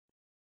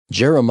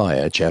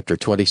Jeremiah chapter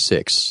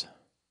 26.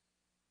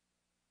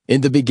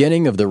 In the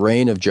beginning of the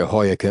reign of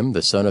Jehoiakim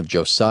the son of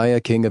Josiah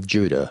king of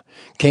Judah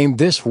came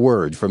this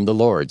word from the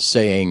Lord,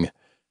 saying,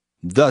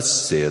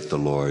 Thus saith the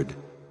Lord,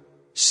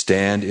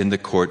 Stand in the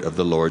court of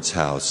the Lord's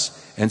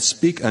house, and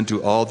speak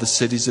unto all the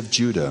cities of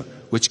Judah,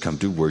 which come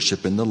to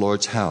worship in the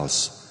Lord's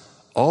house,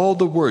 all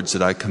the words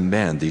that I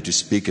command thee to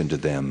speak unto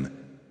them.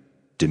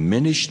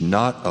 Diminish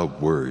not a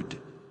word.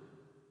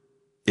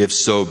 If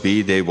so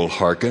be they will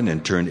hearken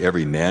and turn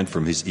every man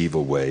from his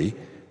evil way,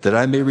 that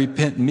I may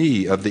repent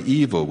me of the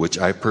evil which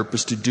I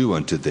purpose to do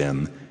unto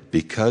them,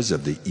 because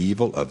of the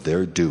evil of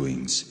their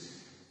doings.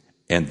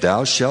 And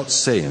thou shalt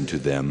say unto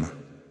them,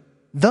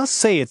 Thus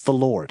saith the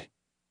Lord,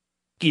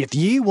 If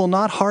ye will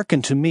not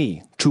hearken to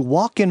me, to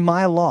walk in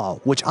my law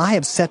which I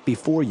have set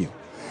before you,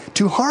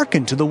 to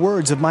hearken to the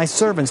words of my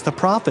servants the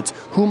prophets,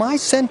 whom I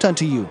sent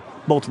unto you,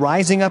 both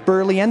rising up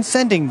early and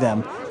sending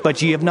them,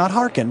 but ye have not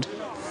hearkened,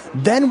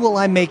 then will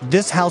I make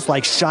this house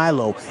like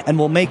Shiloh, and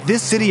will make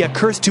this city a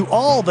curse to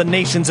all the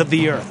nations of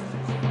the earth.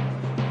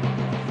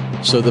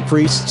 So the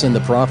priests and the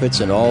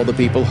prophets and all the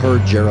people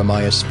heard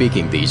Jeremiah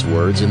speaking these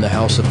words in the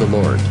house of the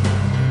Lord.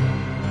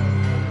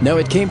 Now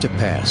it came to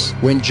pass,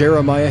 when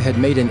Jeremiah had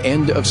made an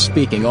end of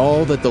speaking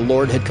all that the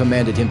Lord had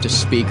commanded him to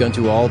speak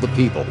unto all the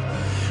people,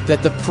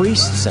 that the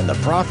priests and the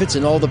prophets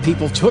and all the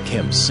people took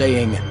him,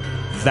 saying,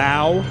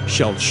 Thou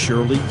shalt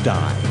surely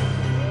die.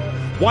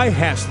 Why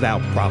hast thou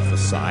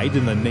prophesied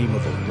in the name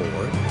of the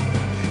Lord,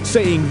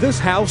 saying, This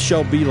house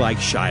shall be like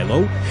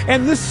Shiloh,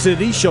 and this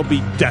city shall be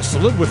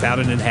desolate without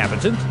an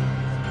inhabitant?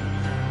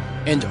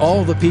 And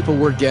all the people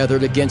were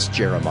gathered against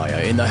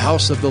Jeremiah in the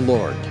house of the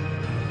Lord.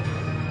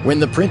 When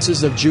the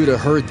princes of Judah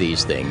heard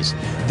these things,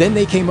 then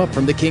they came up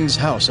from the king's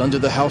house unto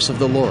the house of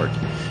the Lord,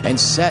 and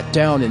sat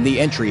down in the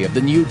entry of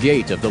the new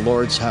gate of the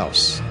Lord's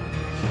house.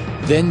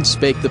 Then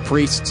spake the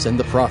priests and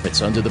the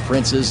prophets unto the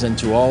princes and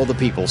to all the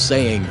people,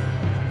 saying,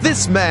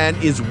 This man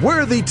is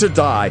worthy to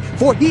die,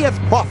 for he hath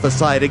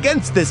prophesied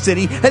against this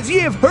city, as ye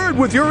have heard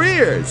with your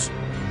ears.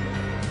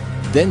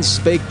 Then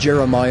spake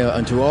Jeremiah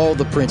unto all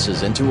the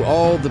princes and to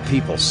all the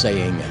people,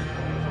 saying,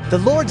 The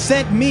Lord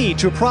sent me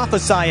to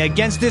prophesy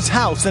against this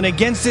house and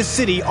against this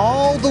city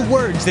all the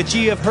words that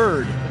ye have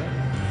heard.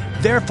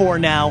 Therefore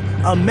now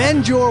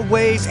amend your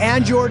ways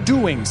and your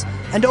doings,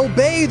 and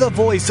obey the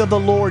voice of the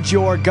Lord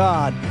your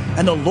God,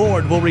 and the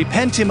Lord will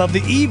repent him of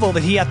the evil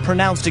that he hath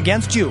pronounced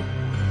against you.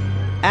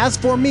 As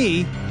for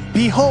me,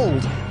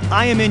 behold,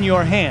 I am in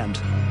your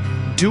hand.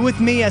 Do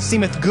with me as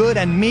seemeth good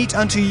and meet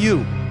unto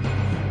you.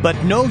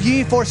 But know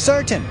ye for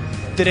certain,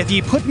 that if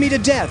ye put me to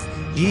death,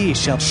 ye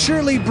shall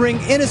surely bring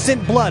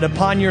innocent blood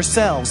upon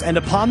yourselves, and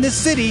upon this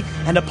city,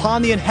 and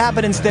upon the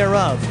inhabitants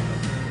thereof.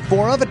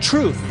 For of a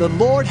truth the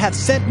Lord hath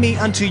sent me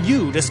unto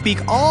you to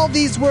speak all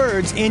these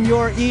words in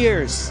your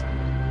ears.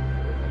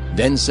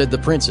 Then said the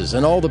princes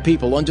and all the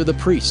people unto the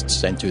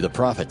priests and to the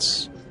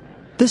prophets,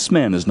 This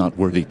man is not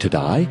worthy to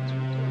die,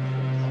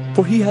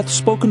 for he hath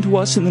spoken to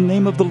us in the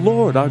name of the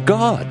Lord our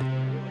God.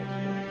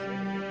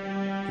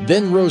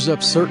 Then rose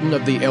up certain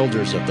of the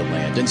elders of the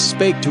land, and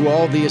spake to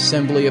all the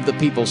assembly of the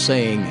people,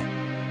 saying,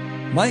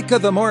 Micah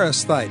the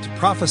Morasthite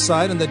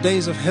prophesied in the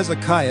days of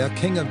Hezekiah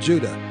king of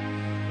Judah,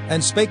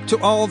 and spake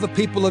to all the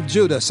people of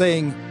Judah,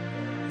 saying,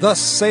 Thus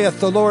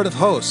saith the Lord of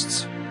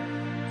hosts,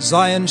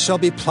 Zion shall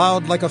be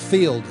plowed like a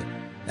field,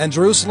 and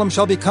Jerusalem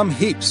shall become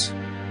heaps,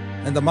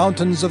 and the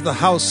mountains of the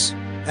house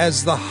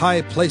as the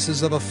high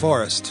places of a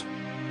forest.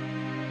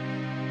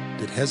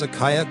 Did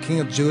Hezekiah king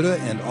of Judah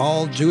and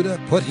all Judah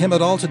put him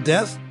at all to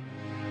death?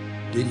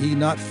 Did he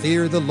not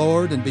fear the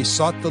Lord and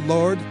besought the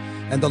Lord,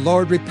 and the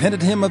Lord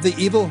repented him of the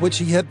evil which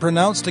he had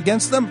pronounced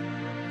against them?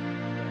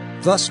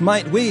 Thus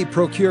might we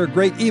procure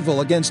great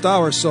evil against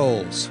our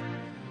souls.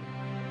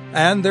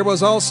 And there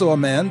was also a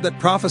man that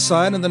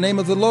prophesied in the name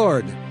of the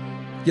Lord,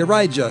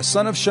 Urijah,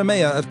 son of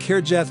Shemaiah of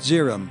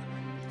Kirjath-jearim,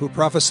 who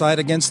prophesied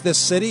against this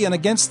city and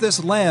against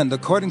this land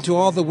according to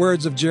all the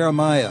words of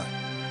Jeremiah.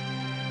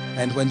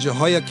 And when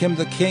Jehoiakim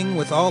the king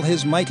with all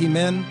his mighty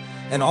men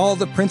and all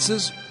the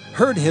princes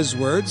heard his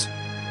words,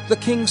 the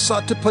king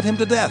sought to put him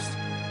to death.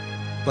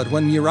 But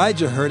when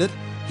Urijah heard it,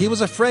 he was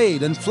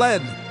afraid and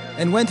fled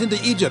and went into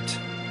Egypt.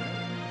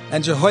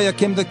 And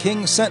Jehoiakim the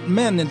king sent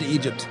men into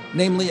Egypt,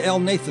 namely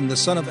Elnathan the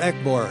son of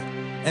Achbor,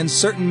 and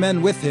certain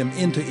men with him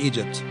into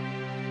Egypt.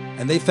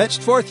 And they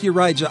fetched forth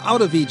Urijah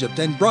out of Egypt,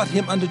 and brought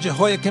him unto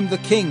Jehoiakim the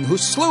king, who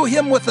slew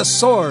him with the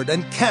sword,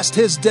 and cast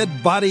his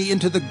dead body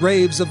into the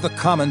graves of the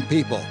common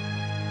people.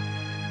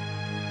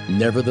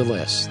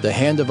 Nevertheless, the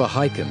hand of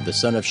Ahikam the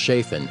son of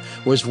Shaphan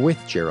was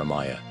with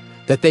Jeremiah,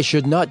 that they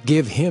should not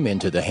give him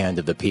into the hand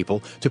of the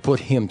people to put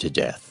him to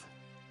death.